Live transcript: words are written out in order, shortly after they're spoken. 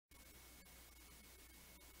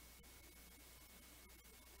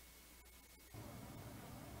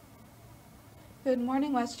Good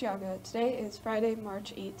morning, West Geauga. Today is Friday,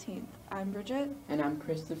 March 18th. I'm Bridget. And I'm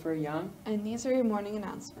Christopher Young. And these are your morning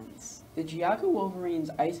announcements. The Geauga Wolverines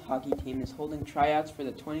ice hockey team is holding tryouts for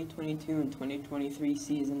the 2022 and 2023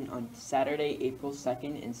 season on Saturday, April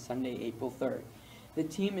 2nd and Sunday, April 3rd. The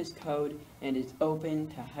team is code and is open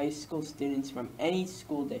to high school students from any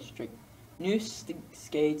school district. New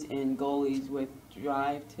skates and goalies with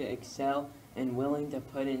drive to excel and willing to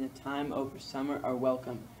put in the time over summer are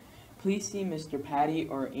welcome. Please see Mr. Patty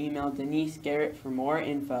or email Denise Garrett for more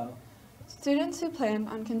info. Students who plan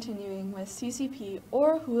on continuing with CCP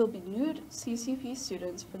or who will be new CCP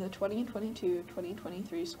students for the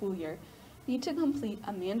 2022-2023 school year need to complete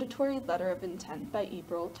a mandatory letter of intent by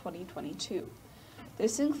April 2022.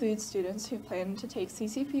 This includes students who plan to take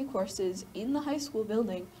CCP courses in the high school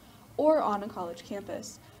building or on a college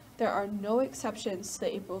campus. There are no exceptions to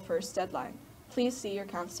the April 1st deadline. Please see your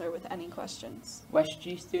counselor with any questions.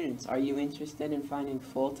 WestG students, are you interested in finding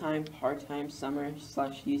full-time, part-time,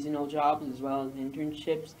 summer/seasonal jobs as well as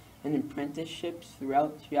internships and apprenticeships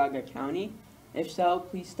throughout Geauga County? If so,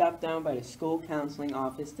 please stop down by the school counseling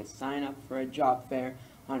office to sign up for a job fair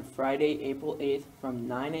on Friday, April 8th from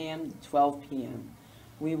 9 a.m. to 12 p.m.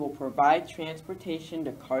 We will provide transportation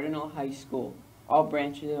to Cardinal High School. All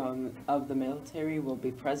branches of the military will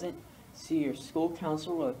be present. See your school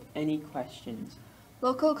counselor with any questions.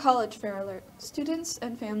 Local college fair alert. Students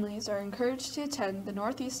and families are encouraged to attend the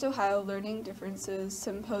Northeast Ohio Learning Differences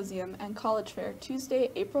Symposium and College Fair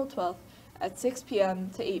Tuesday, April 12th at 6 p.m.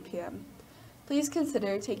 to 8 p.m. Please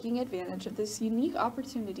consider taking advantage of this unique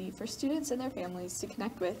opportunity for students and their families to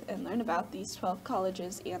connect with and learn about these 12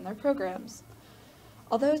 colleges and their programs.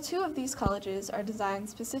 Although 2 of these colleges are designed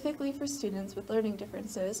specifically for students with learning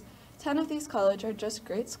differences, 10 of these colleges are just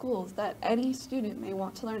great schools that any student may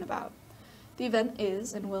want to learn about. The event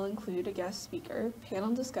is and will include a guest speaker,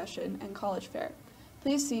 panel discussion, and college fair.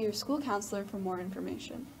 Please see your school counselor for more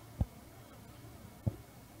information.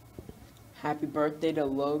 Happy birthday to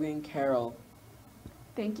Logan Carroll.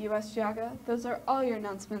 Thank you, West Geauga. Those are all your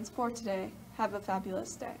announcements for today. Have a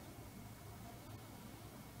fabulous day.